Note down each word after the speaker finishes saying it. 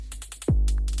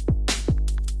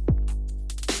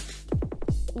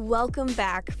Welcome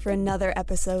back for another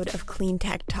episode of Clean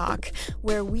Tech Talk,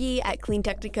 where we at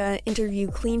CleanTechnica interview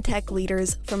clean tech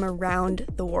leaders from around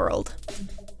the world.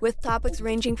 With topics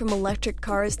ranging from electric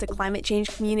cars to climate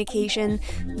change communication,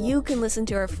 you can listen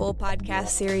to our full podcast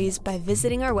series by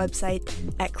visiting our website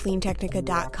at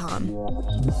cleantechnica.com.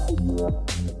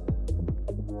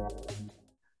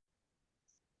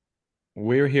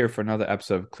 We're here for another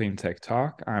episode of Clean Tech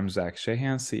Talk. I'm Zach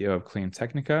Shahan, CEO of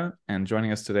CleanTechnica, and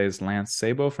joining us today is Lance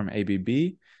Sabo from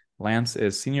ABB. Lance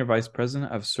is Senior Vice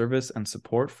President of Service and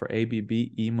Support for ABB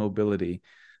E-Mobility.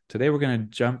 Today we're going to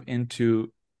jump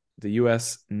into the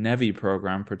U.S. NEVI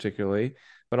program particularly,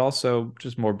 but also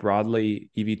just more broadly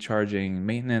EV charging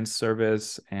maintenance,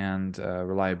 service, and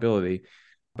reliability.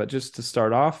 But just to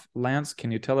start off, Lance,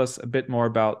 can you tell us a bit more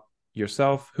about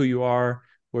yourself, who you are,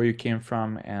 where you came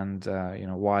from, and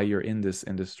why you're in this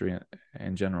industry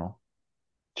in general?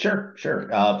 Sure.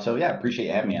 Appreciate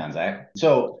you having me on, Zach.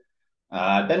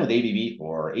 I've been with ABB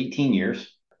for 18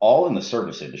 years, all in the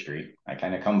service industry. I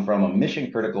kind of come from a mission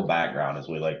critical background, as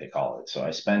we like to call it. So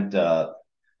I spent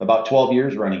about 12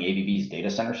 years running ABB's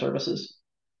data center services,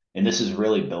 and this is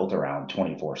really built around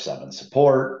 24/7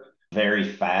 support, very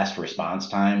fast response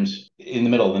times. In the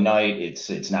middle of the night,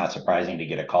 it's not surprising to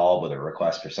get a call with a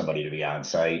request for somebody to be on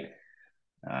site.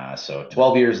 So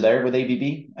 12 years there with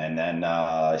ABB, and then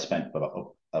I spent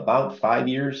about 5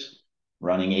 years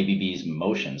running ABB's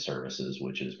motion services,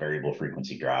 which is variable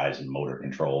frequency drives and motor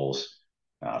controls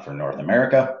for North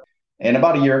America. And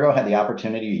about a year ago, a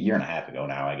year and a half ago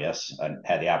now, I guess, I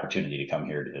had the opportunity to come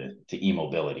here to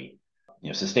E-Mobility.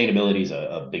 Sustainability is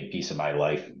a big piece of my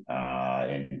life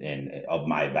and of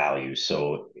my values.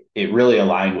 So it really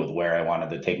aligned with where I wanted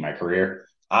to take my career.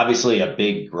 Obviously, a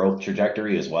big growth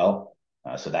trajectory as well.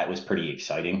 So that was pretty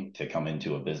exciting to come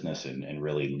into a business and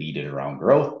really lead it around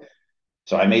growth.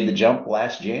 So I made the jump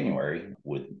last January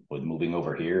with moving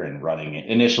over here and running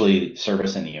initially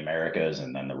service in the Americas,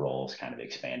 and then the roles kind of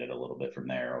expanded a little bit from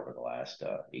there over the last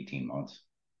 18 months.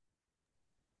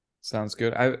 Sounds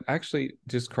good. I actually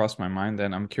just crossed my mind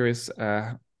then. I'm curious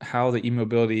how the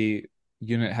e-mobility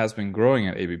unit has been growing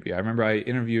at ABB. I remember I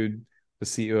interviewed the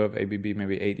CEO of ABB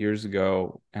maybe 8 years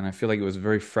ago, and I feel like it was a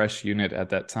very fresh unit at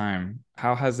that time.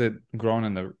 How has it grown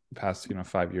in the past,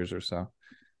 5 years or so?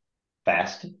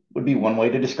 Fast would be one way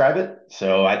to describe it.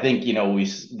 So I think,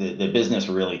 the business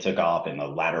really took off in the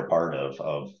latter part of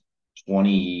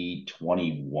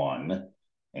 2021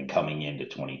 and coming into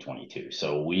 2022.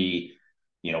 So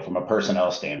from a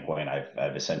personnel standpoint,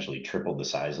 I've essentially tripled the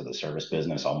size of the service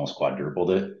business, almost quadrupled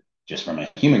it, just from a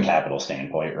human capital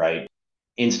standpoint, right?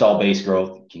 Install base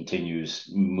growth continues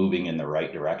moving in the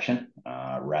right direction,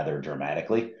 rather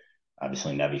dramatically.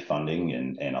 Obviously, NEVI funding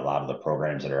and a lot of the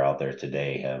programs that are out there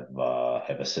today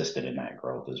have assisted in that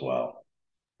growth as well.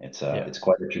 It's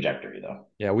quite a trajectory, though.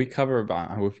 Yeah, we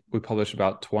publish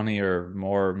about 20 or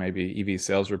more maybe EV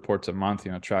sales reports a month,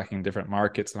 tracking different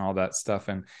markets and all that stuff.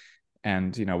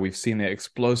 And we've seen the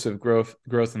explosive growth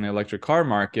in the electric car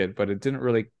market, but it didn't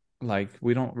really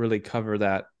we don't really cover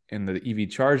that in the EV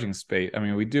charging space. I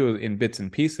mean, we do in bits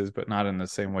and pieces, but not in the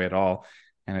same way at all.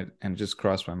 And it just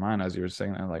crossed my mind as you were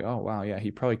saying that. I'm like, oh wow, yeah,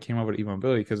 he probably came over to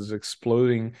e-mobility because it's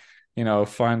exploding,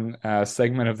 fun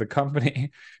segment of the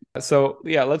company. So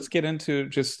yeah, let's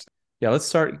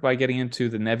start by getting into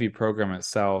the NEVI program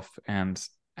itself and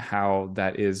how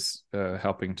that is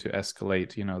helping to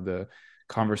escalate, the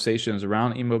conversations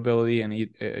around e-mobility and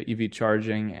EV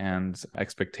charging and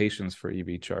expectations for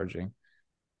EV charging.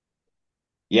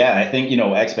 Yeah, I think,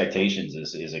 expectations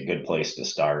is a good place to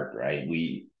start, right?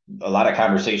 A lot of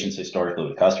conversations historically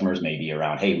with customers may be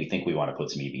around, hey, we think we want to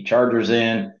put some EV chargers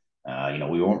in.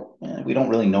 We don't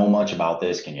really know much about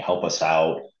this. Can you help us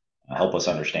out? Help us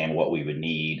understand what we would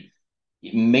need.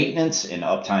 Maintenance and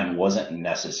uptime wasn't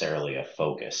necessarily a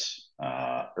focus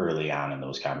early on in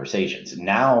those conversations.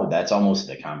 Now that's almost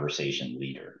the conversation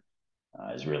leader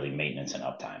is really maintenance and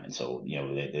uptime. And so,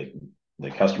 the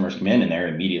customers come in and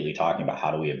they're immediately talking about how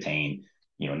do we obtain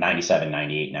 97,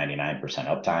 98, 99%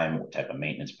 uptime. What type of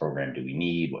maintenance program do we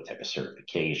need? What type of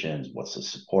certifications? What's the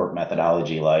support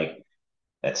methodology like?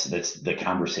 That's the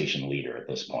conversation leader at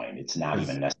this point. It's not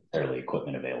even necessarily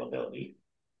equipment availability.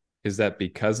 Is that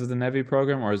because of the NEVI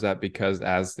program, or is that because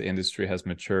as the industry has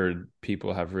matured,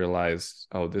 people have realized,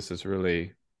 oh, this is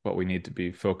really what we need to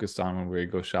be focused on when we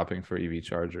go shopping for EV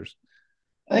chargers?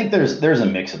 I think there's a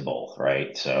mix of both,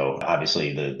 right? So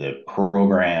obviously the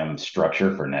program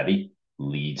structure for NEVI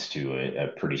leads to a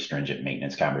pretty stringent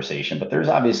maintenance conversation, but there's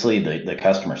obviously the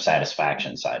customer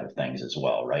satisfaction side of things as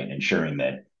well, right? Ensuring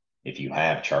that if you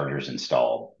have chargers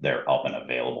installed, they're up and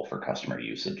available for customer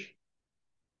usage.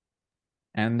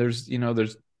 And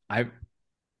I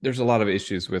there's a lot of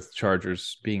issues with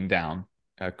chargers being down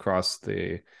across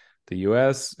the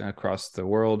US, across the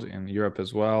world, in Europe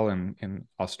as well, and in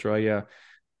Australia.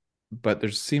 But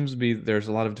there's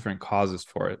a lot of different causes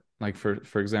for it. Like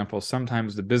for example,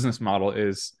 sometimes the business model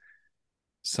is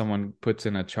someone puts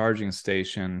in a charging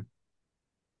station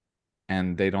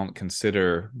and they don't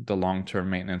consider the long-term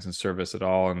maintenance and service at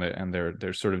all, and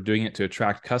they're sort of doing it to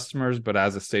attract customers, but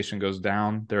as the station goes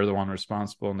down, they're the one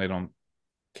responsible and they don't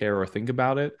care or think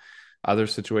about it. Other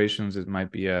situations, it might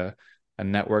be a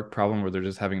network problem where they're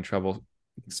just having trouble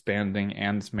expanding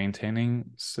and maintaining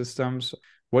systems.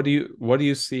 What do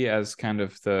you see as kind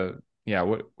of the yeah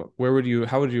what where would you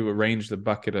how would you arrange the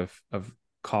bucket of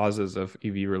causes of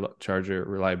charger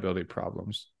reliability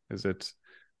problems? Is it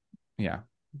yeah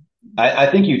I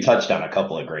think you touched on a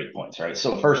couple of great points, right?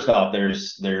 So first off,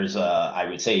 there's I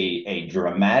would say a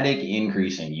dramatic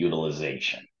increase in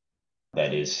utilization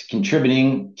that is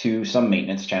contributing to some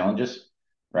maintenance challenges,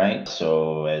 right?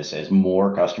 So as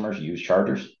more customers use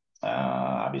chargers,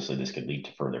 obviously this could lead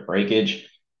to further breakage.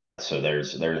 So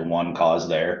there's one cause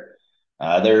there.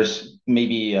 There's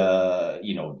maybe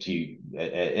to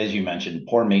as you mentioned,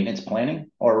 poor maintenance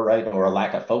planning, or a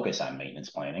lack of focus on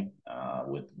maintenance planning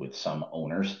with some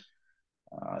owners.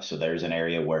 So there's an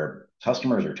area where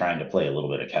customers are trying to play a little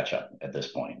bit of catch up at this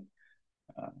point.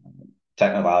 Uh,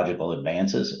 Technological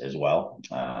advances as well.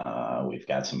 We've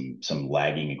got some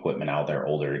lagging equipment out there,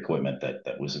 older equipment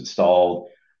that was installed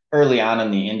early on in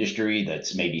the industry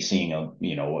that's maybe seeing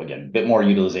again a bit more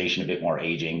utilization, a bit more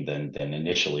aging than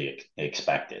initially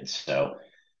expected. So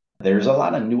there's a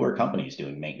lot of newer companies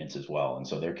doing maintenance as well, and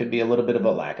so there could be a little bit of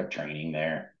a lack of training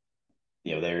there.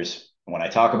 There's when I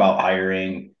talk about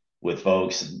hiring with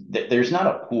folks, there's not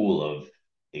a pool of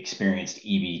experienced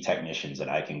EV technicians that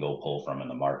I can go pull from in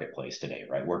the marketplace today,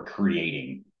 right? We're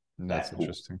creating that's that pool.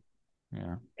 interesting.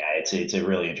 Yeah. Yeah, it's a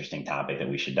really interesting topic that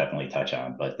we should definitely touch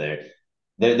on, but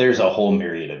there's a whole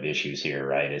myriad of issues here,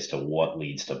 right, as to what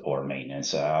leads to poor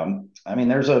maintenance. I mean,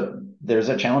 there's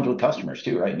a challenge with customers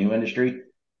too, right? New industry,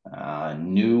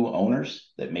 new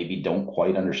owners that maybe don't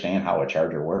quite understand how a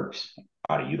charger works,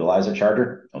 how to utilize a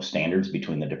charger, no standards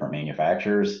between the different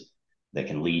manufacturers that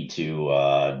can lead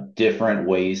to different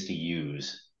ways to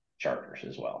use chargers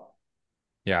as well.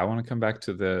 Yeah, I want to come back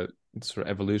to the sort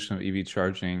of evolution of EV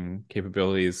charging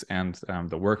capabilities and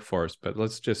the workforce, but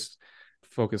let's just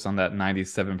focus on that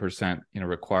 97%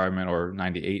 requirement, or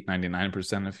 98,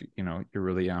 99% if you're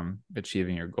really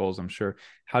achieving your goals, I'm sure.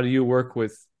 How do you work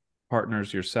with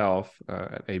partners yourself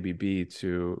at ABB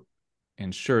to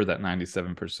ensure that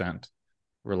 97%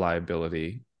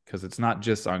 reliability? Because it's not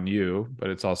just on you, but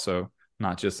it's also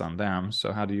not just on them.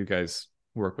 So how do you guys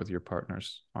work with your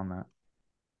partners on that?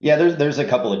 Yeah, there's a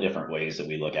couple of different ways that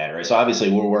we look at it, right? So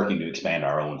obviously we're working to expand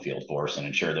our own field force and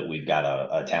ensure that we've got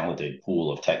a talented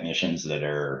pool of technicians that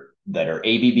are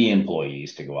ABB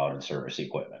employees to go out and service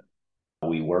equipment.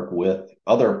 We work with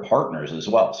other partners as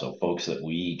well, so folks that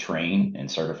we train and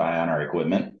certify on our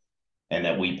equipment, and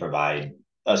that we provide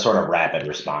a sort of rapid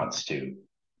response to.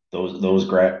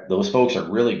 Those folks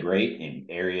are really great in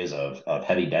areas of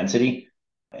heavy density,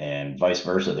 and vice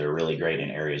versa. They're really great in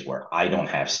areas where I don't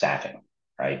have staffing,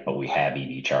 right? But we have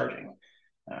EV charging.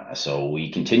 So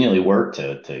we continually work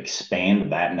to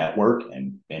expand that network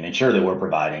and ensure that we're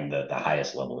providing the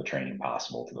highest level of training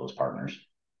possible to those partners.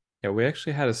 Yeah, we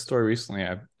actually had a story recently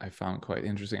I found quite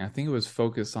interesting. I think it was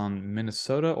focused on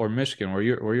Minnesota or Michigan, where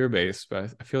you're based,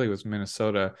 but I feel like it was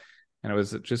Minnesota. And it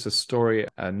was just a story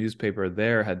a newspaper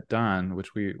there had done,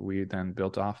 which we then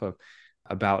built off of,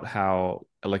 about how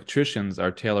electricians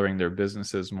are tailoring their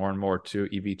businesses more and more to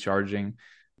EV charging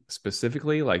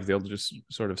specifically. Like they'll just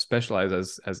sort of specialize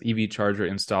as EV charger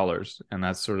installers, and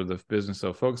that's sort of the business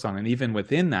they'll focus on. And even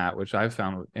within that, which I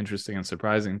found interesting and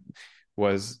surprising,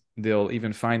 was they'll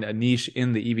even find a niche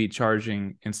in the EV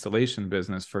charging installation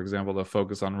business. For example, they'll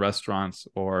focus on restaurants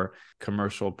or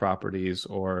commercial properties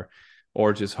or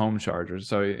just home chargers.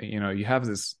 So you have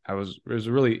this. There's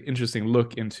a really interesting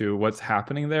look into what's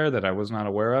happening there that I was not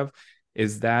aware of.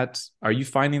 Are you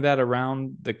finding that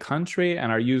around the country,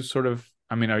 and are you sort of,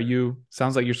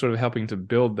 sounds like you're sort of helping to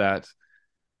build that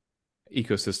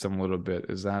ecosystem a little bit.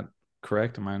 Is that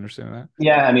correct? Am I understanding that?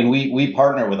 Yeah, I mean, we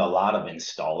partner with a lot of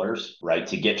installers, right,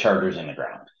 to get chargers in the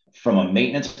ground. From a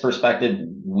maintenance perspective,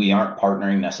 we aren't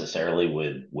partnering necessarily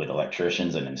with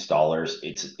electricians and installers.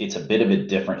 It's a bit of a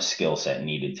different skill set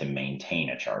needed to maintain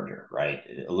a charger, right?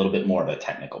 A little bit more of a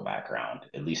technical background.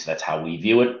 At least that's how we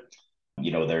view it.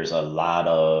 There's a lot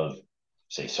of,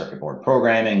 say, circuit board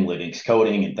programming, Linux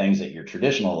coding, and things that your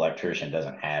traditional electrician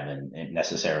doesn't have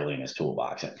necessarily in his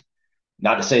toolbox.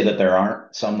 Not to say that there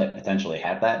aren't some that potentially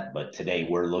have that, but today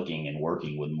we're looking and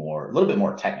working with a little bit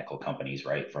more technical companies,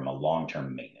 right, from a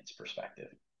long-term maintenance perspective.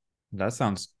 That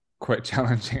sounds quite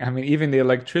challenging. I mean, even the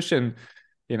electrician,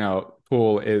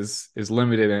 pool is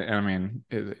limited. And I mean,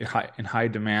 in high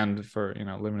demand for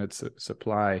limited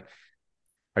supply.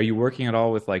 Are you working at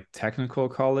all with like technical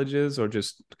colleges or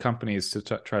just companies to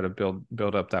try to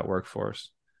build up that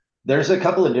workforce? There's a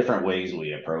couple of different ways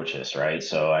we approach this, right?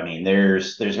 So, I mean,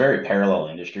 there's very parallel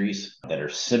industries that are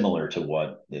similar to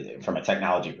what, from a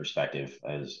technology perspective,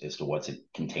 as to what's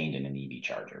contained in an EV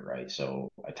charger, right? So,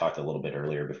 I talked a little bit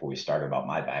earlier before we started about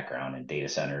my background in data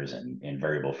centers and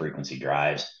variable frequency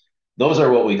drives. Those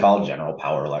are what we call general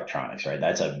power electronics, right?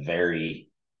 That's a very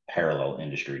parallel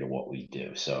industry to what we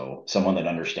do. So, someone that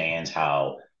understands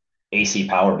how AC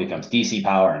power becomes DC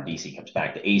power and DC comes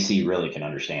back to AC really can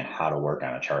understand how to work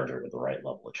on a charger with the right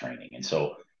level of training. And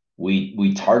so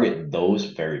we target those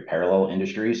very parallel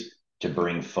industries to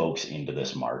bring folks into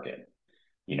this market.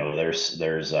 There's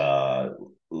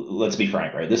let's be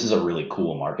frank, right? This is a really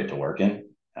cool market to work in.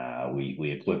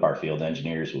 We equip our field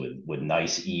engineers with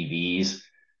nice EVs,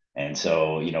 and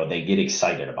so, they get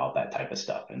excited about that type of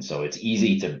stuff. And so it's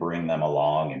easy to bring them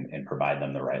along and provide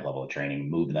them the right level of training,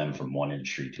 move them from one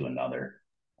industry to another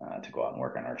to go out and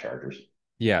work on our chargers.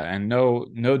 Yeah, and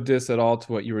no diss at all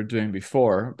to what you were doing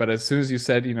before, but as soon as you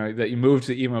said, that you moved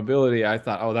to e-mobility, I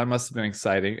thought, oh, that must have been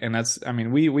exciting. And I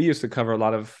mean, we used to cover a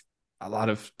lot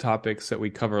of topics that we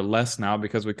cover less now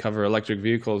because we cover electric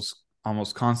vehicles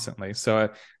almost constantly. So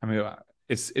I mean,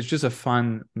 it's just a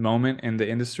fun moment in the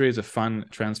industry. It's a fun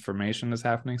transformation that's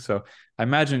happening. So I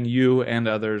imagine you and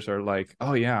others are like,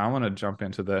 oh yeah, I want to jump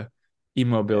into the Yeah.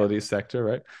 e-mobility sector,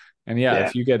 right? And yeah, Yeah.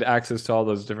 if you get access to all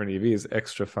those different EVs,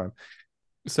 extra fun.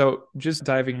 So just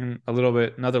diving in a little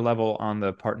bit, another level on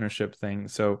the partnership thing.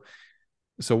 So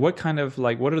what kind of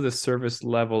like what are the service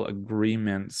level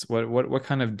agreements? What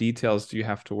kind of details do you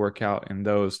have to work out in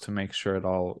those to make sure it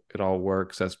all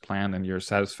works as planned and you're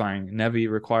satisfying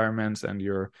NEVI requirements and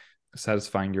you're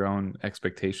satisfying your own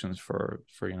expectations for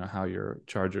how your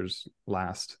chargers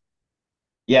last?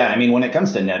 Yeah. I mean, when it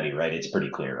comes to NEVI, right, it's pretty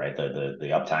clear, right?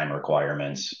 The uptime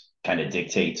requirements kind of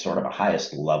dictate sort of a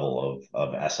highest level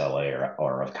of SLA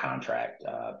or of contract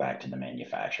back to the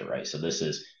manufacturer, right? So this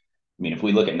is, I mean, if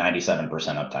we look at 97%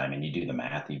 uptime and you do the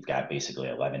math, you've got basically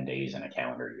 11 days in a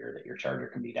calendar year that your charger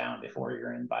can be down before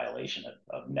you're in violation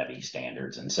of NEVI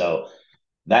standards. And so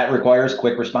that requires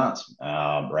quick response,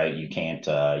 right? You can't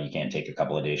take a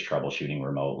couple of days troubleshooting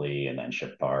remotely and then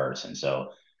ship parts. And so,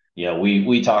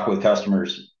 we talk with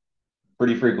customers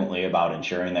pretty frequently about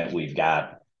ensuring that we've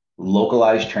got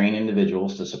localized trained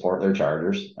individuals to support their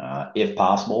chargers. If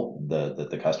possible,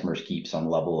 the customers keep some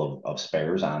level of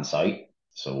spares on site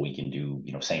so we can do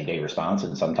same day response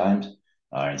and sometimes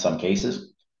in some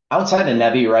cases. Outside of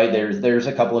NEVI, right, there's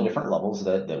a couple of different levels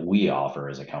that we offer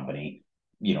as a company.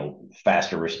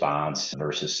 Faster response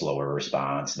versus slower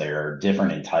response. There are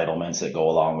different entitlements that go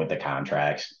along with the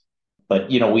contracts. But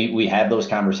we have those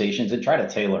conversations and try to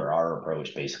tailor our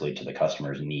approach basically to the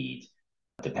customer's needs,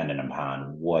 depending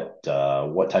upon what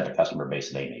type of customer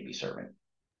base they may be serving.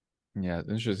 Yeah, it's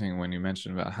interesting when you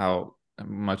mentioned about how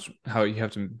you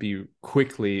have to be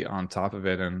quickly on top of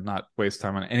it and not waste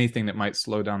time on anything that might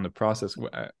slow down the process.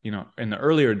 In the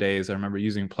earlier days, I remember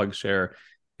using PlugShare.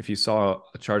 If you saw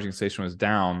a charging station was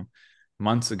down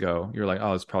months ago, you're like,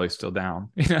 oh, it's probably still down.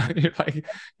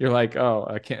 You're like, oh,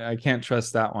 I can't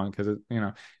trust that one because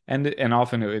and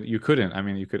often you couldn't. I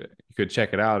mean, you could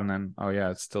check it out and then, oh yeah,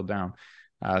 it's still down.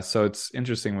 So it's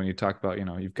interesting when you talk about,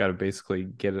 you've got to basically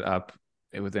get it up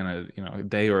within a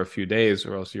day or a few days,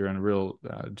 or else you're in real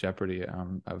jeopardy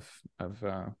of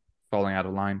falling out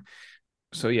of line.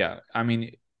 So yeah, I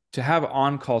mean, to have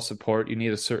on-call support, you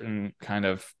need a certain kind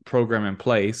of program in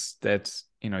place that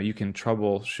you can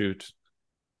troubleshoot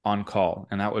on call,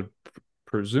 and that would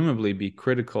presumably be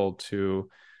critical to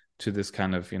this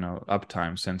kind of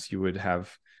uptime, since you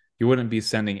wouldn't be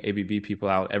sending ABB people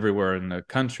out everywhere in the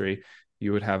country.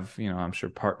 You would have I'm sure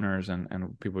partners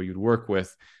and people you'd work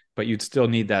with, but you'd still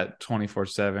need that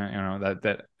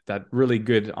 24/7, that really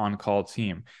good on-call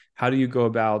team. How do you go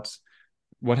about,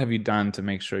 what have you done to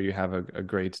make sure you have a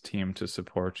great team to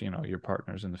support your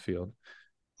partners in the field?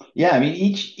 Yeah, I mean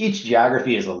each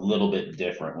geography is a little bit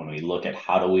different when we look at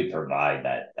how do we provide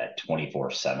that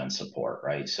 24/7 support,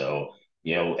 right? So,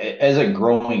 as a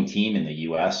growing team in the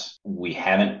US, we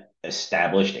haven't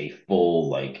established a full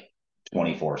like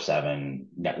 24/7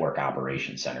 network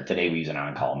operations center. Today we use an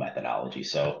on-call methodology.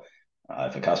 So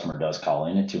if a customer does call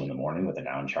in at 2 a.m. with a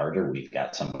down charger, we've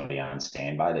got somebody on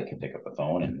standby that can pick up the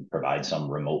phone and provide some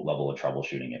remote level of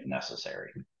troubleshooting if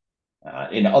necessary.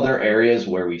 In other areas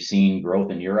where we've seen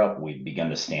growth in Europe, we've begun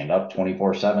to stand up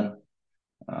 24/7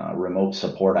 remote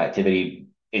support activity.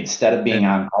 Instead of being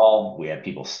And on call, we have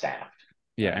people staffed.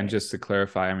 yeah, and Right. just to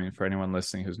clarify, I mean, for anyone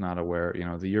listening who's not aware,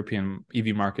 the European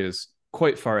EV market is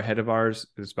quite far ahead of ours.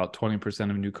 It's about 20%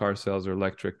 of new car sales are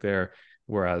electric there,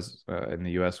 whereas in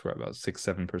the US we're about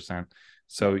 6-7%.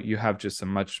 So you have just a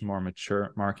much more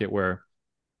mature market where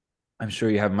I'm sure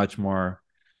you have much more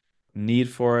need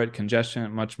for it,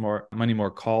 congestion, many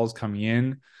more calls coming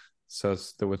in. So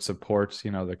that would support,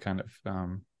 the kind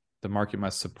of the market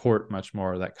must support much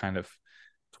more of that kind of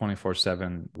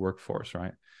 24/7 workforce,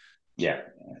 right? Yeah,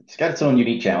 it's got its own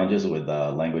unique challenges with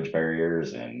language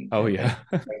barriers Oh and things. yeah.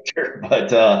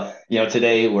 But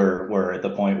today we're at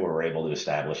the point where we're able to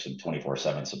establish some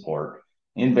 24/7 support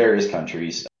in various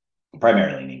countries,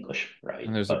 primarily in English, And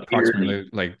right? there's But here in approximately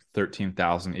like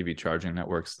 13,000 EV charging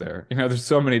networks there. There's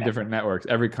so many different networks.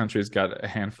 Every country's got a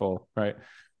handful, right?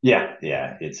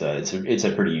 yeah, it's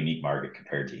a pretty unique market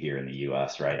compared to here in the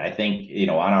U.S., right? I think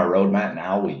on our roadmap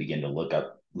now we begin to look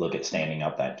at standing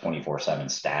up that 24/7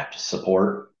 staffed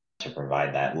support to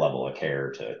provide that level of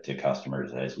care to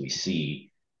customers as we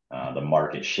see the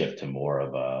market shift to more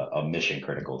of a mission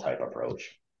critical type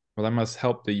approach. Well, that must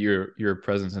help your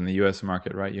presence in the US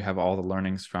market, right? You have all the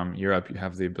learnings from Europe. You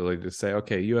have the ability to say,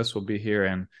 okay, US will be here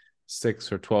in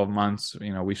 6 or 12 months.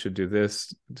 We should do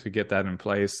this to get that in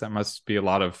place. That must be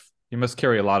you must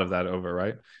carry a lot of that over,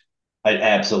 right?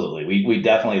 Absolutely. We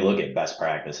definitely look at best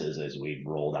practices as we've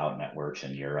rolled out networks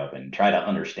in Europe and try to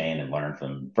understand and learn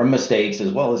from mistakes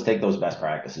as well as take those best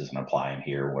practices and apply them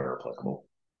here where applicable.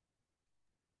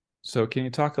 So can you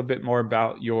talk a bit more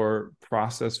about your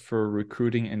process for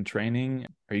recruiting and training?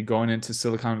 Are you going into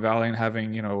Silicon Valley and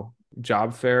having,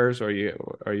 job fairs? Or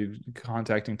are you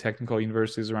contacting technical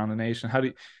universities around the nation? How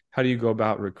do you go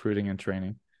about recruiting and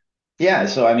training? Yeah,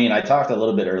 so I mean, I talked a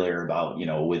little bit earlier about,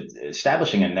 with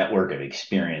establishing a network of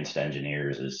experienced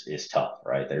engineers is tough,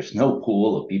 right? There's no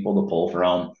pool of people to pull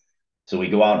from. So we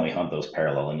go out and we hunt those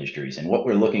parallel industries. And what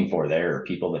we're looking for there are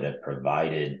people that have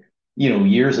provided,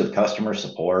 years of customer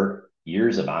support,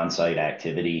 years of on-site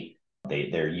activity.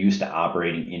 They're used to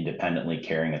operating independently,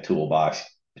 carrying a toolbox,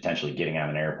 potentially getting on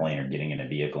an airplane or getting in a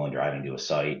vehicle and driving to a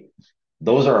site.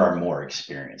 Those are our more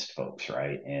experienced folks,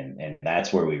 right? And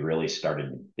that's where we really started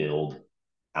to build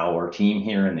our team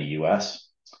here in the US.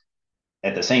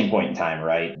 At the same point in time,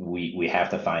 right, we have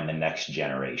to find the next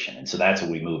generation. And so that's when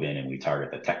we move in and we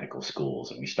target the technical schools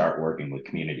and we start working with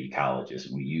community colleges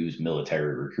and we use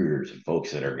military recruiters and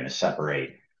folks that are going to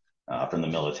separate from the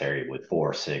military with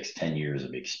 4, 6, 10 years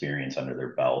of experience under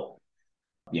their belt.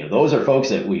 Those are folks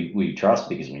that we trust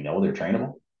because we know they're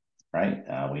trainable,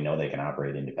 right? We know they can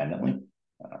operate independently.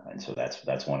 And so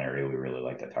that's one area we really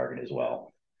like to target as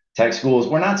well. Tech schools,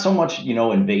 we're not so much,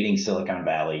 invading Silicon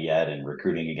Valley yet and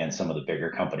recruiting against some of the bigger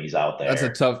companies out there.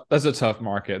 That's a tough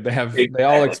market. They all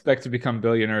Exactly. expect to become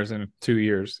billionaires in 2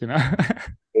 years,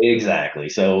 Exactly.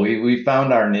 So we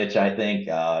found our niche, I think.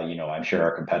 I'm sure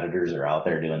our competitors are out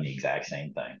there doing the exact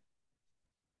same thing.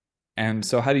 And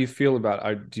so how do you feel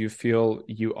do you feel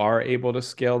you are able to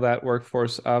scale that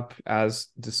workforce up as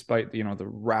despite, the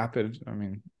rapid, I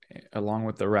mean, along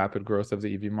with the rapid growth of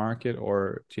the EV market,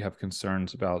 or do you have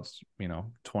concerns about,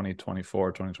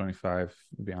 2024, 2025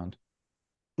 beyond?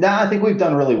 No, I think we've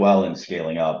done really well in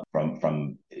scaling up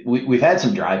from we've had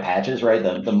some dry patches, right?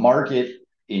 The market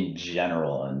in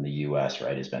general in the US,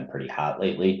 right, has been pretty hot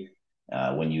lately.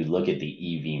 When you look at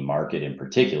the EV market in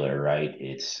particular, right,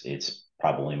 it's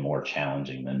probably more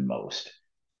challenging than most.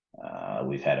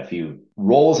 We've had a few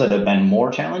roles that have been more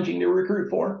challenging to recruit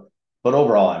for, but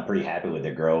overall, I'm pretty happy with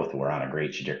the growth. We're on a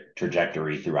great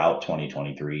trajectory throughout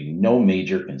 2023. No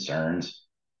major concerns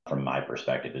from my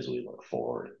perspective as we look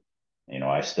forward.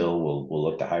 I still will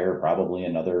look to hire probably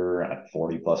another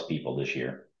 40 plus people this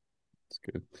year. That's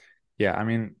good. Yeah, I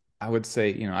mean, I would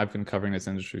say, I've been covering this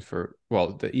industry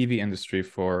the EV industry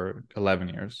for 11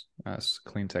 years,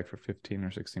 clean tech for 15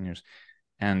 or 16 years.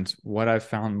 And what I've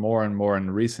found more and more in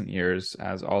recent years,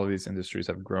 as all of these industries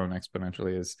have grown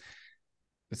exponentially, is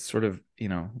it's sort of,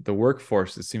 the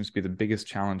workforce, it seems to be the biggest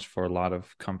challenge for a lot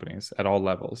of companies at all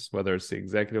levels, whether it's the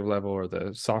executive level or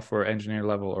the software engineer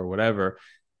level or whatever.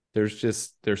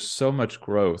 There's so much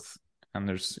growth and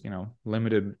there's,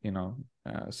 limited,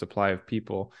 supply of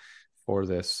people for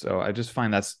this. So I just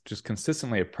find that's just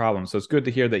consistently a problem. So it's good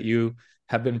to hear that you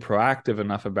have been proactive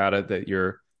enough about it that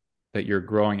you're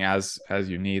growing as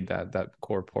you need that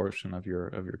core portion of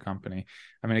your company.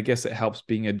 I mean, I guess it helps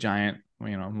being a giant,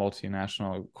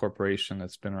 multinational corporation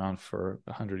that's been around for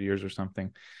 100 years or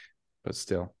something, but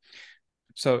still.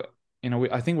 So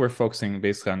I think we're focusing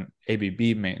basically on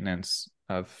ABB maintenance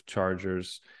of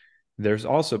chargers. There's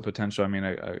also potential. I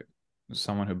mean,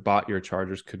 someone who bought your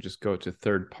chargers could just go to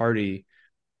third-party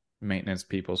maintenance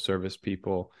people, service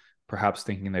people, perhaps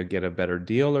thinking they get a better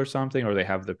deal or something, or they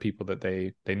have the people that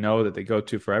they know that they go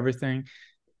to for everything.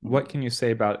 What can you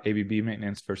say about ABB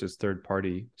maintenance versus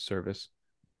third-party service?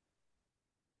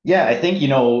 Yeah, I think,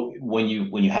 when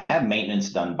you have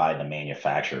maintenance done by the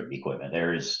manufacturer of equipment,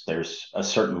 there's a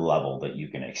certain level that you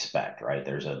can expect, right?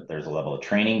 There's a level of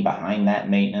training behind that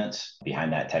maintenance,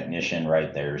 behind that technician,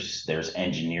 right? There's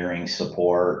engineering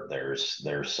support,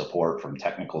 there's support from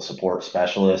technical support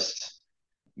specialists.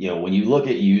 When you look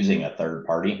at using a third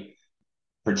party,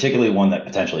 particularly one that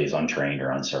potentially is untrained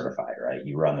or uncertified, right?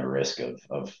 You run the risk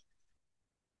of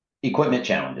equipment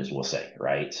challenges, we'll say,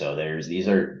 right? So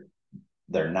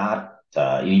they're not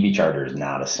an EV charger is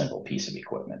not a simple piece of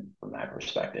equipment from that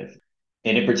perspective.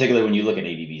 And in particular, when you look at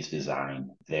ABB's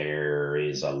design, there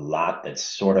is a lot that's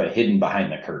sort of hidden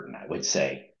behind the curtain, I would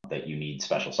say, that you need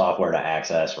special software to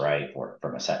access, right?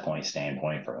 From a set point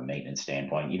standpoint, from a maintenance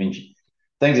standpoint, even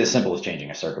things as simple as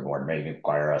changing a circuit board may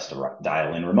require us to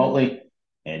dial in remotely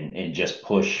and just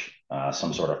push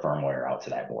some sort of firmware out to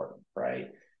that board, right?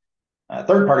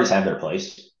 Third parties have their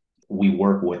place. We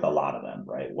work with a lot of them,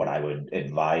 right? What I would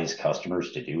advise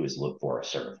customers to do is look for a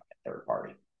certified third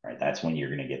party, right? That's when you're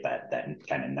going to get that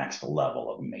kind of next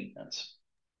level of maintenance.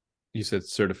 You said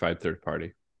certified third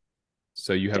party.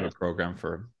 So you have Yeah. a program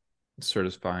for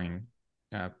certifying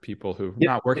people who Yep.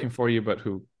 not working for you, but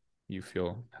who you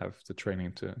feel have the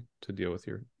training to deal with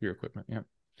your equipment. Yeah.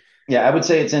 Yeah, I would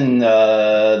say it's in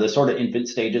the sort of infant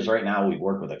stages right now. We've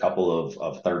worked with a couple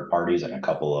of third parties and a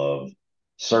couple of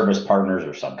service partners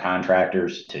or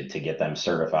subcontractors to get them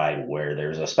certified where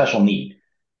there's a special need.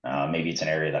 Maybe it's an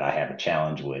area that I have a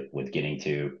challenge with getting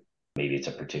to. Maybe it's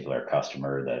a particular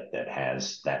customer that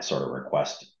has that sort of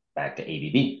request back to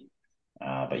ABB.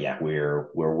 But yeah, we're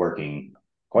working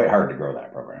quite hard to grow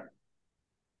that program.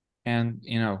 And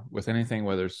with anything,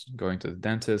 whether it's going to the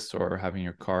dentist or having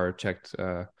your car checked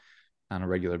on a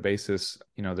regular basis,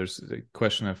 there's the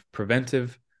question of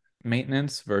preventive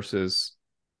maintenance versus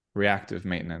reactive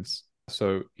maintenance.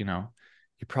 So, you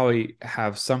probably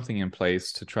have something in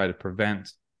place to try to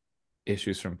prevent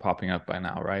issues from popping up by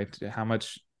now, right? How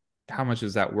much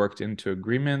is that worked into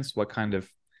agreements? What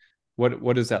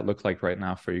does that look like right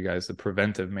now for you guys, the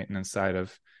preventive maintenance side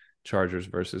of chargers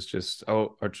versus just,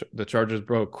 the chargers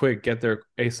broke, quick, get there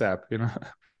ASAP,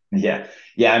 Yeah.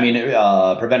 I mean,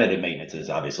 preventative maintenance is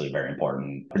obviously very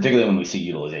important, particularly when we see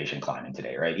utilization climbing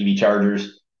today, right? EV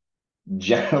chargers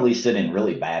generally sit in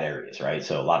really bad areas, right?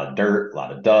 So a lot of dirt, a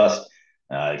lot of dust,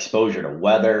 exposure to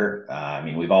weather. I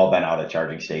mean, we've all been out at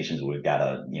charging stations. We've got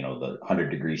the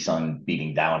 100-degree sun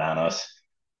beating down on us,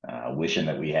 wishing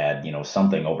that we had,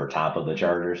 something over top of the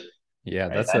chargers. Yeah,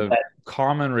 Right? that's a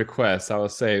common request. I will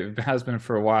say it has been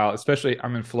for a while, especially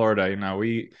I'm in Florida,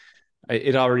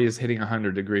 it already is hitting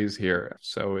 100 degrees here.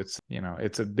 So it's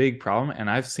a big problem. And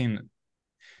I've seen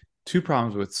two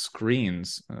problems with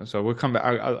screens. So we'll come back.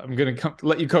 I'm going to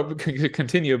let you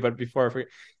continue, but before I forget.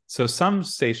 So some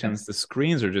stations, the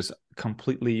screens are just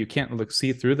completely, you can't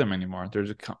see through them anymore.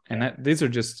 These are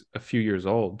just a few years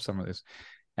old, some of this.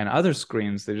 And other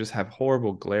screens, they just have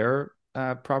horrible glare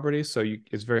properties. So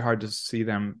it's very hard to see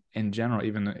them in general,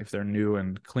 even if they're new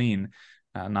and clean,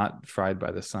 not fried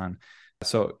by the sun.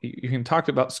 So you can talk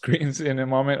about screens in a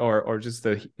moment, or just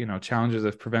the challenges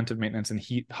of preventive maintenance in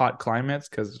hot climates,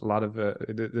 because a lot of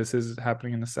this is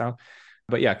happening in the South.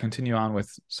 But yeah, continue on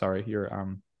with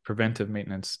your preventive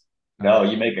maintenance. No,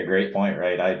 you make a great point,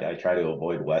 right? I try to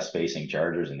avoid west-facing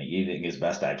chargers in the evening as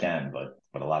best I can,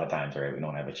 but a lot of times, right, we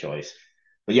don't have a choice.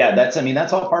 But yeah, that's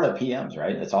all part of PMs,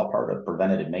 right? That's all part of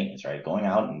preventative maintenance, right? Going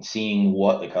out and seeing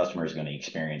what the customer is going to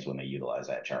experience when they utilize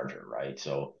that charger, right?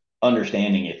 So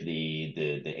understanding if the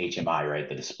HMI, right,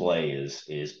 the display is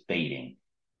fading,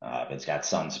 if it's got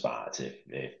sunspots,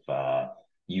 if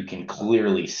you can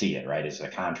clearly see it, right, is the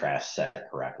contrast set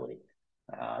correctly.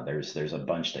 There's a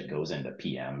bunch that goes into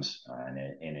PMs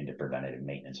and into preventative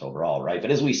maintenance overall, right? But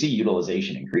as we see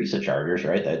utilization increase of chargers,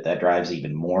 right, that drives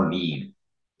even more need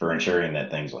for ensuring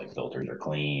that things like filters are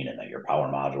clean and that your power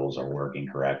modules are working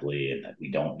correctly and that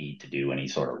we don't need to do any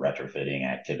sort of retrofitting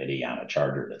activity on a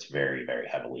charger that's very, very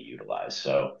heavily utilized.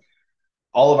 So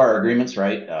all of our agreements,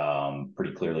 right,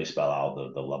 pretty clearly spell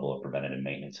out the level of preventative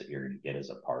maintenance that you're going to get as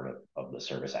a part of the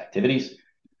service activities.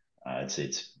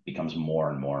 It's becomes more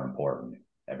and more important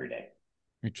every day.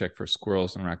 You check for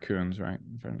squirrels and raccoons, right?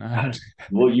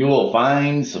 Well, you will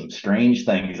find some strange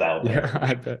things out there. Yeah,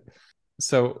 I bet.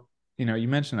 So, you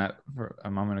mentioned that for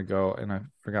a moment ago, and I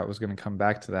forgot was going to come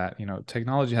back to that.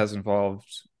 Technology has evolved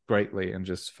greatly in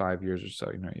just 5 years or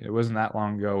so. It wasn't that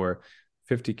long ago where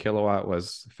 50 kilowatt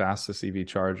was the fastest EV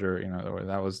charger. Or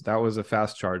that was a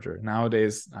fast charger.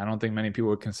 Nowadays, I don't think many people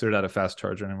would consider that a fast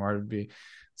charger anymore.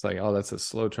 It's like, oh, that's a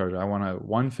slow charger. I want a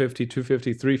 150,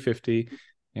 250, 350.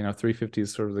 350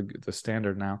 is sort of the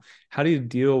standard now. How do you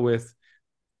deal with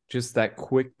just that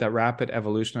rapid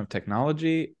evolution of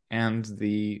technology and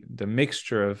the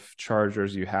mixture of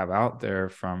chargers you have out there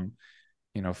from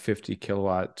 50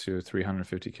 kilowatt to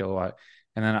 350 kilowatt,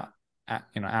 and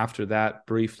then after that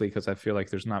briefly, because I feel like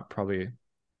there's not probably,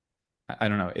 I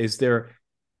don't know, is there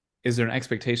an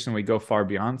expectation we go far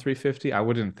beyond 350? I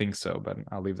wouldn't think so, but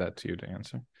I'll leave that to you to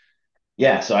answer.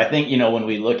 Yeah, so I think when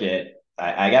we look at,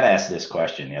 I got asked this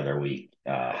question the other week,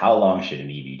 how long should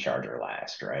an EV charger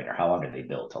last, right? Or how long are they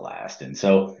built to last? And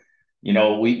so,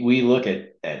 we look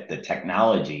at the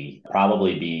technology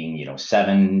probably being,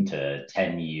 7 to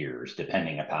 10 years,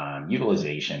 depending upon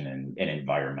utilization and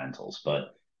environmentals.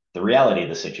 But the reality of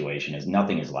the situation is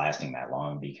nothing is lasting that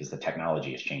long because the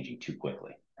technology is changing too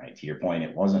quickly, right? To your point,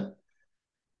 it wasn't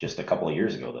just a couple of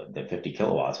years ago that 50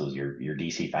 kilowatts was your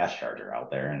DC fast charger out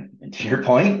there. And to your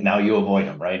point, now you avoid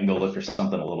them, right? And go look for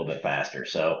something a little bit faster.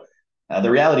 So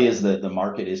the reality is that the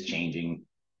market is changing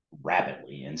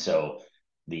rapidly. And so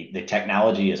the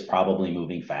technology is probably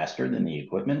moving faster than the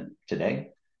equipment today.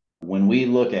 When we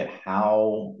look at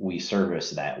how we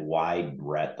service that wide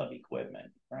breadth of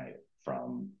equipment, right,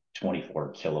 from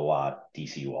 24 kilowatt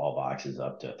DC wall boxes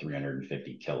up to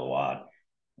 350 kilowatt,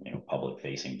 public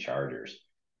facing chargers,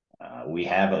 we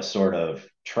have a sort of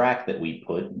track that we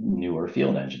put newer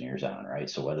field engineers on, right?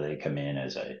 So whether they come in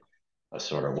as a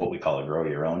sort of what we call a grow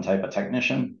your own type of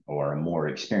technician or a more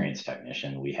experienced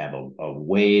technician, we have a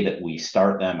way that we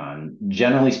start them on,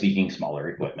 generally speaking, smaller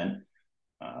equipment.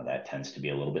 That tends to be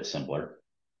a little bit simpler,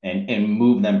 and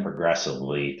move them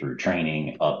progressively through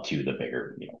training up to the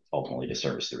bigger, ultimately to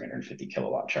service 350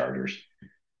 kilowatt chargers.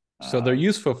 So they're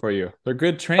useful for you. They're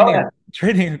good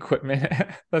training equipment.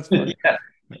 That's funny.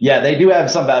 Yeah, they do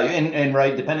have some value. And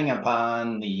right, depending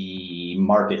upon the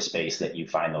market space that you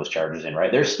find those chargers in,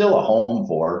 right, there's still a home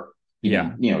for,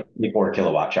 even, 24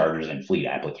 kilowatt chargers in fleet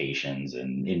applications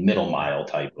and in middle mile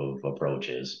type of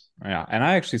approaches. Yeah. And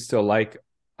I actually still like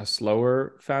a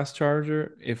slower fast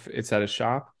charger if it's at a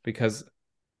shop, because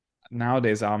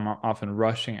nowadays I'm often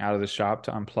rushing out of the shop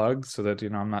to unplug so that,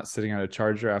 I'm not sitting at a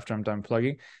charger after I'm done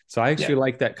plugging. So I actually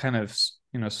like that kind of,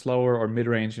 slower or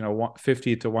mid-range,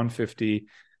 50 to 150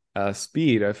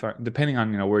 speed, depending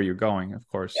on, where you're going, of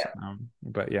course.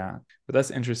 Yeah. But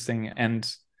that's interesting. And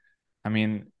I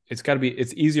mean,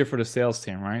 it's easier for the sales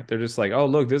team, right? They're just like, oh,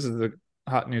 look, this is the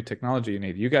hot new technology you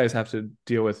need. You guys have to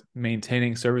deal with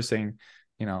maintaining, servicing,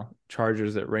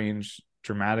 chargers that range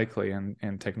dramatically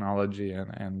in technology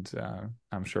and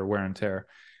I'm sure wear and tear.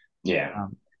 Yeah.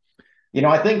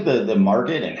 I think the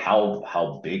market and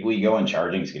how big we go in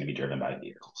charging is going to be driven by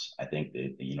vehicles. I think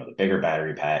that, the bigger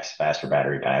battery packs, faster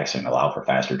battery packs, and allow for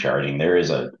faster charging, there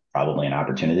is probably an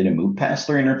opportunity to move past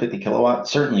 350 kilowatt,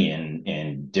 certainly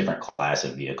in different class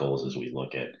of vehicles as we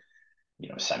look at,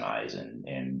 semis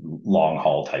and long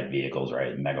haul type vehicles,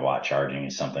 right? Megawatt charging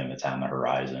is something that's on the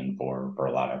horizon for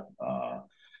a lot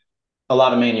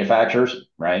of manufacturers,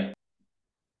 right?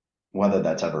 Whether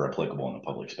that's ever applicable in the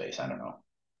public space, I don't know.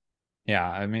 Yeah,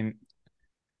 I mean,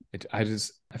 I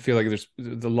feel like there's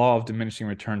the law of diminishing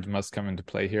returns must come into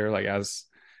play here. Like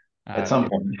at some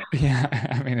point. Yeah,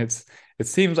 I mean, it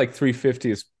seems like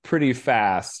 350 is pretty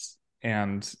fast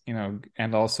and,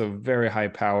 and also very high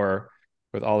power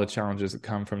with all the challenges that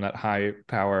come from that high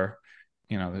power.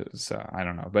 So I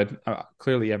don't know, but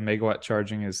clearly, megawatt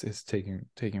charging is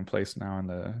taking place now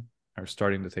or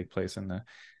starting to take place in the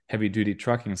heavy duty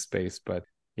trucking space, but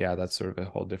yeah, that's sort of a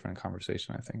whole different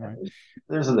conversation, I think, right?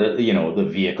 There's the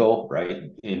vehicle, right?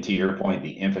 And to your point,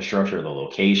 the infrastructure, the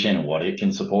location, what it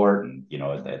can support, and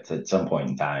at some point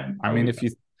in time. I mean, if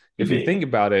you think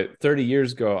about it, 30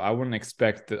 years ago, I wouldn't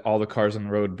expect that all the cars on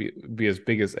the road be as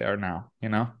big as they are now.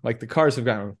 Like the cars have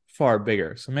gotten far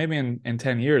bigger. So maybe in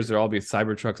 10 years there'll all be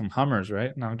Cybertrucks and Hummers,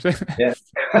 right? No, yeah.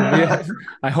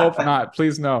 I hope not.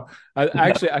 Please no.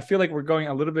 I feel like we're going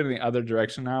a little bit in the other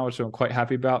direction now, which I'm quite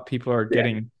happy about. People are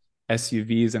getting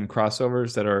SUVs and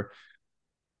crossovers that are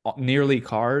nearly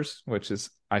cars, which is,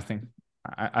 I think,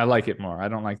 I like it more. I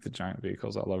don't like the giant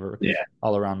vehicles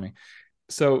all around me.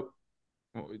 So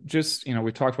just,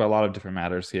 we talked about a lot of different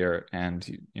matters here, and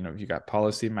you got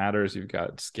policy matters, you've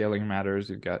got scaling matters,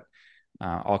 you've got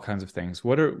all kinds of things.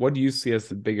 What do you see as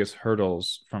the biggest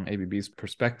hurdles from ABB's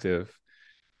perspective?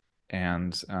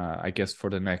 And I guess for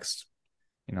the next,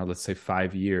 let's say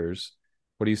 5 years,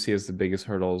 what do you see as the biggest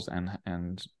hurdles, and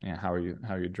how are you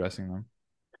addressing them?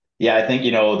 Yeah, I think,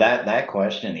 that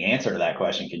question, the answer to that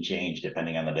question can change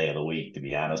depending on the day of the week, to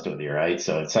be honest with you, right?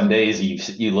 So some days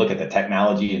you look at the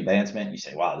technology advancement, you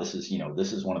say, wow, this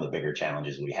is one of the bigger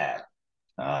challenges we have.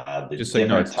 The Just so you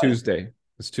know, different it's types. Tuesday.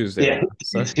 It's Tuesday Yeah, right now.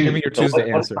 So it's give me Tuesday. your So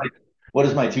Tuesday answer. what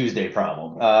is my Tuesday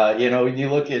problem? When you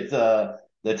look at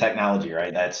the technology,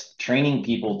 right? That's training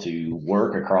people to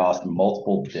work across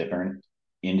multiple different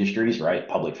industries, right?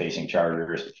 Public facing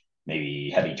chargers,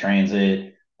 maybe heavy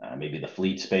transit, maybe the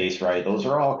fleet space, right? Those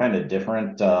are all kind of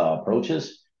different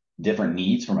approaches, different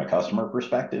needs from a customer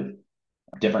perspective,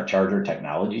 different charger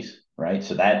technologies, right?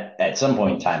 So that at some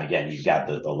point in time, again, you've got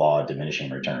the law of diminishing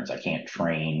returns. I can't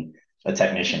train a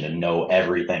technician to know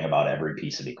everything about every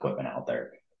piece of equipment out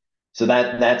there. So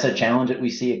that's a challenge that we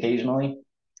see occasionally.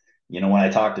 When I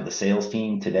talk to the sales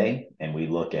team today and we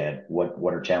look at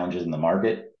what are challenges in the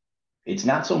market, it's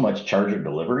not so much charger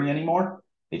delivery anymore.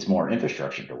 It's more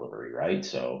infrastructure delivery, right?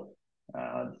 So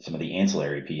some of the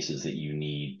ancillary pieces that you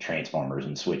need, transformers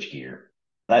and switch gear.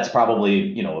 That's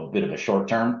probably, a bit of a short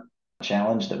term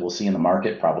challenge that we'll see in the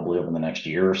market probably over the next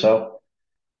year or so.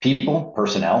 People,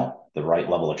 personnel, the right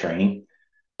level of training,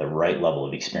 the right level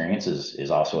of experience is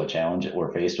also a challenge that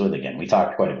we're faced with. Again, we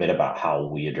talked quite a bit about how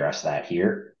we address that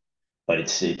here, but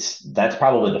that's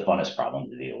probably the funnest problem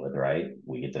to deal with, right?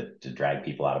 We get to drag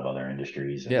people out of other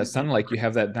industries. Yeah, it sounded like you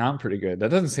have that down pretty good. That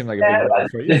doesn't seem like a big Yeah, hurdle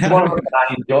for you. it's one of them that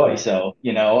I enjoy. So,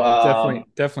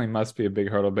 Definitely must be a big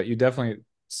hurdle, but you definitely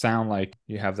sound like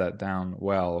you have that down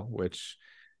well, which,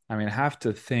 I mean, I have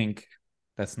to think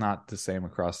that's not the same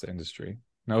across the industry.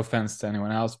 No offense to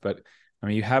anyone else, but I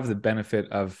mean, you have the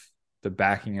benefit of the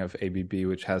backing of ABB,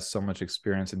 which has so much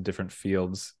experience in different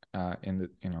fields, in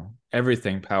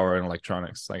everything power and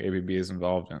electronics, like ABB is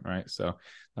involved in, right? So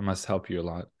that must help you a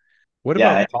lot. What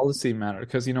yeah, about policy matter?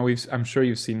 Because I'm sure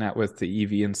you've seen that with the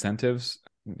EV incentives.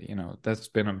 That's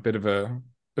been a bit of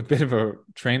a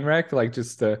train wreck. Like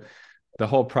just the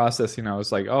whole process.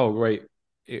 It's like, oh wait,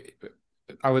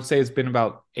 I would say it's been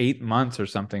about 8 months or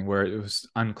something where it was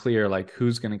unclear like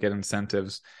who's going to get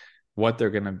incentives, what they're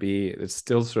going to be. It's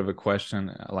still sort of a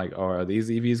question like, oh, are these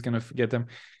EVs going to get them?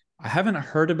 I haven't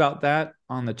heard about that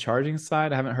on the charging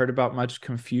side. I haven't heard about much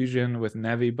confusion with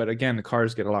NEVI, but again, the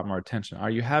cars get a lot more attention. Are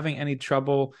you having any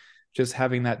trouble just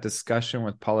having that discussion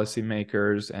with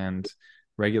policymakers and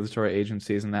regulatory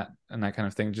agencies and that kind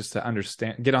of thing, just to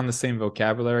understand, get on the same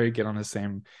vocabulary, get on the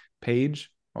same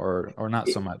page, or not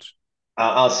so much?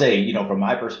 I'll say, from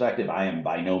my perspective, I am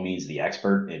by no means the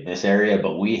expert in this area,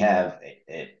 but we have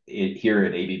here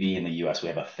at ABB in the US, we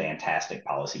have a fantastic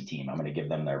policy team. I'm going to give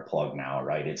them their plug now,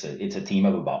 right? It's a team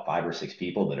of about 5 or 6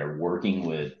 people that are working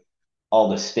with all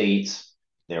the states.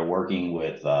 They're working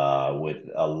with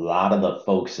a lot of the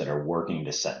folks that are working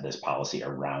to set this policy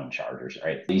around chargers,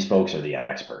 right? These folks are the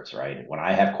experts, right? When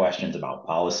I have questions about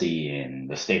policy in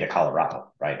the state of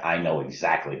Colorado, right, I know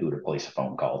exactly who to place a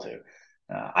phone call to.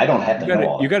 I don't have to know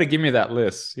all You that. got to give me that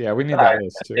list. Yeah, we need that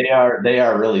list too. They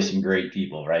are really some great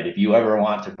people, right? If you ever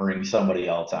want to bring somebody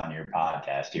else on your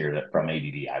podcast here from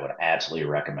ABB, I would absolutely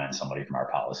recommend somebody from our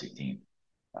policy team.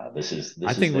 This I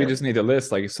is think we their. just need a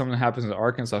list. Like if something happens in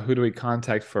Arkansas, who do we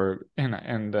contact for? And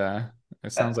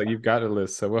it sounds like you've got a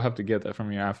list, so we'll have to get that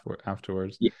from you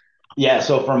afterwards. Yeah,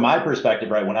 so from my perspective,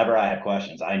 right, whenever I have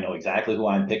questions, I know exactly who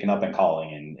I'm picking up and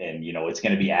calling, and it's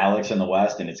going to be Alex in the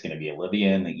West, and it's going to be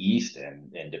Olivia in the East,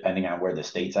 and depending on where the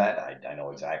state's at, I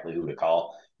know exactly who to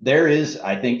call. There is,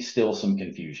 I think, still some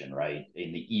confusion, right,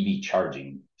 in the EV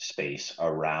charging space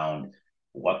around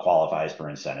what qualifies for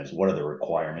incentives, what are the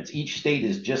requirements. Each state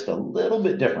is just a little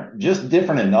bit different, just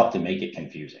different enough to make it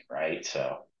confusing, right?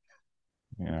 So.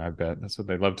 Yeah, I bet that's what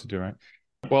they love to do, right?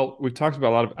 Well, we've talked about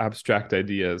a lot of abstract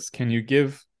ideas. Can you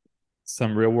give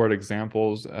some real world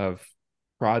examples of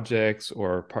projects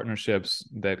or partnerships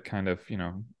that kind of,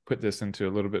 put this into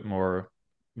a little bit more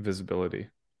visibility?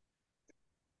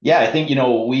 Yeah, I think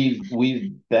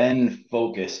we've been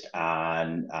focused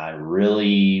on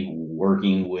really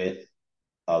working with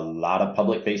a lot of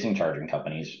public facing charging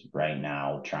companies right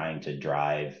now, trying to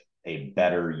drive a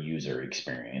better user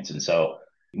experience. And so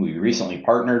we recently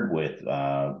partnered with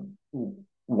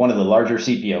one of the larger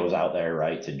CPOs out there,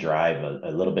 right, to drive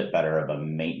a little bit better of a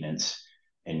maintenance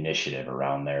initiative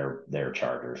around their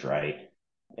chargers, right?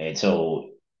 And so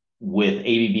with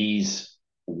ABB's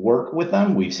work with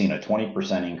them, we've seen a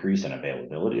 20% increase in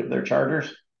availability of their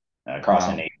chargers across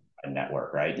a Wow.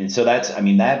 network, right? And so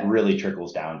that really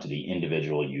trickles down to the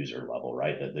individual user level,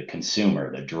 right? The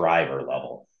consumer, the driver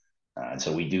level. And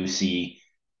so we do see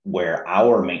where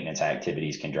our maintenance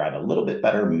activities can drive a little bit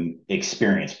better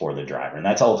experience for the driver. And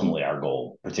that's ultimately our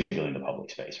goal, particularly in the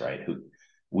public space, right?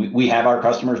 We have our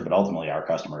customers, but ultimately our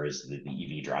customer is the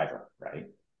EV driver, right?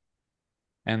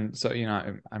 And so,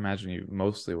 I imagine you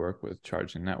mostly work with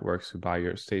charging networks who buy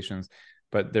your stations,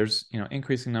 but there's,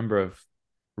 increasing number of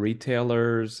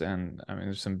retailers, and I mean,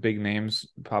 there's some big names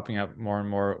popping up more and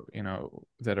more,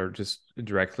 that are just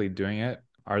directly doing it.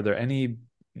 Are there any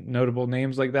notable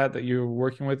names like that you're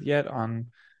working with yet on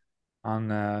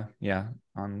not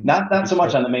so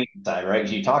much on the maintenance side, right?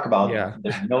 Because you talk about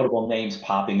there's notable names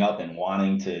popping up and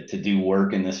wanting to do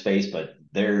work in this space, but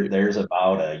there's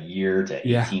about a year to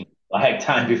 18 lag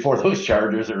time before those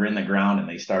chargers are in the ground and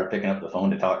they start picking up the phone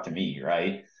to talk to me,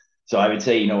 right? So I would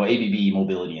say, ABB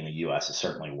E-Mobility in the U.S. is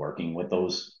certainly working with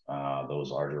those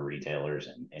larger retailers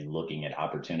and looking at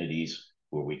opportunities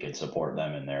where we could support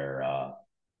them in their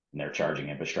charging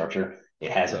infrastructure.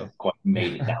 It hasn't quite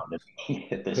made it down to me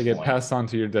at this point. They get passed on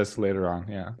to your desk later on.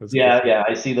 Yeah. Yeah.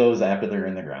 I see those after they're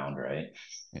in the ground, right?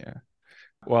 Yeah.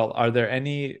 Well, are there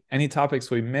any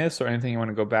topics we miss or anything you want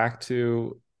to go back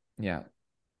to? Yeah.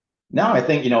 No, I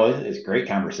think, it's great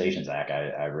conversation, Zach.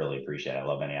 I really appreciate it. I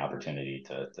love any opportunity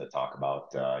to talk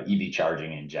about EV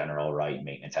charging in general, right?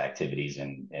 Maintenance activities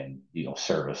and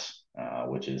service,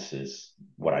 which is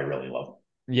what I really love.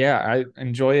 Yeah, I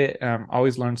enjoy it.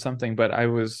 Always learn something, but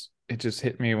it just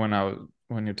hit me when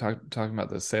you're talking about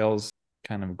the sales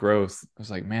kind of growth. I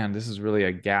was like, man, this is really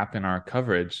a gap in our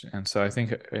coverage. And so I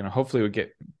think, hopefully we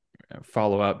get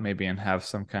follow up maybe and have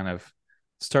some kind of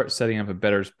start setting up a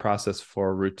better process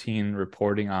for routine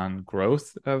reporting on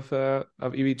growth of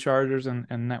EV chargers and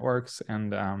networks.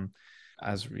 And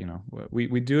as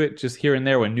we do it just here and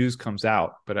there when news comes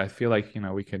out, but I feel like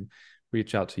we could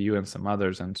reach out to you and some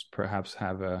others and perhaps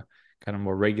have a kind of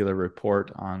more regular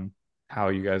report on how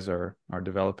you guys are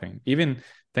developing. Even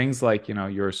things like,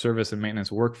 your service and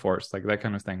maintenance workforce, like that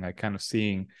kind of thing, like kind of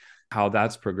seeing how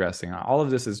that's progressing. All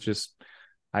of this is just,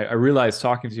 I realized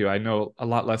talking to you, I know a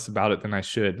lot less about it than I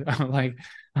should. I'm like,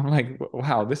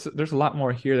 wow, there's a lot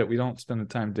more here that we don't spend the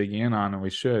time digging in on, and we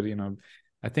should.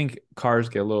 I think cars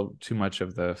get a little too much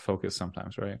of the focus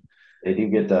sometimes, right? They do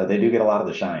get a lot of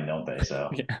the shine, don't they?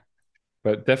 So yeah,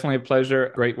 but definitely a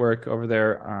pleasure. Great work over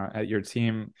there at your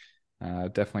team.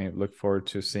 Definitely look forward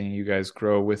to seeing you guys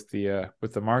grow with the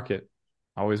market.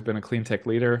 Always been a clean tech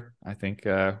leader. I think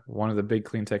one of the big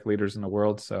clean tech leaders in the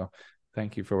world. So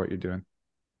thank you for what you're doing.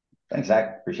 Thanks,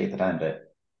 Zach. Appreciate the time today.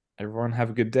 Everyone have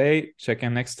a good day. Check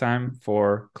in next time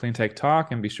for Clean Tech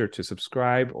Talk, and be sure to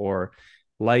subscribe or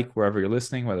like wherever you're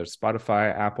listening, whether it's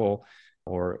Spotify, Apple,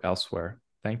 or elsewhere.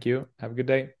 Thank you. Have a good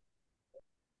day.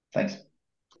 Thanks.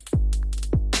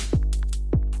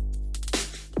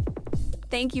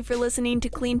 Thank you for listening to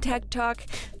Clean Tech Talk.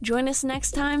 Join us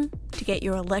next time to get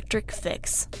your electric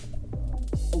fix.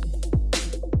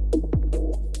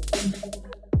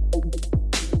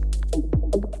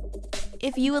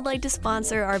 If you would like to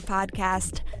sponsor our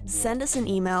podcast, send us an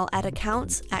email at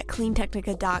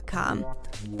accounts@cleantechnica.com.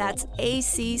 That's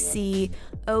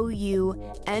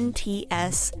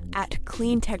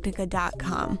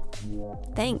ACCOUNTS@cleantechnica.com.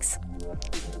 Thanks.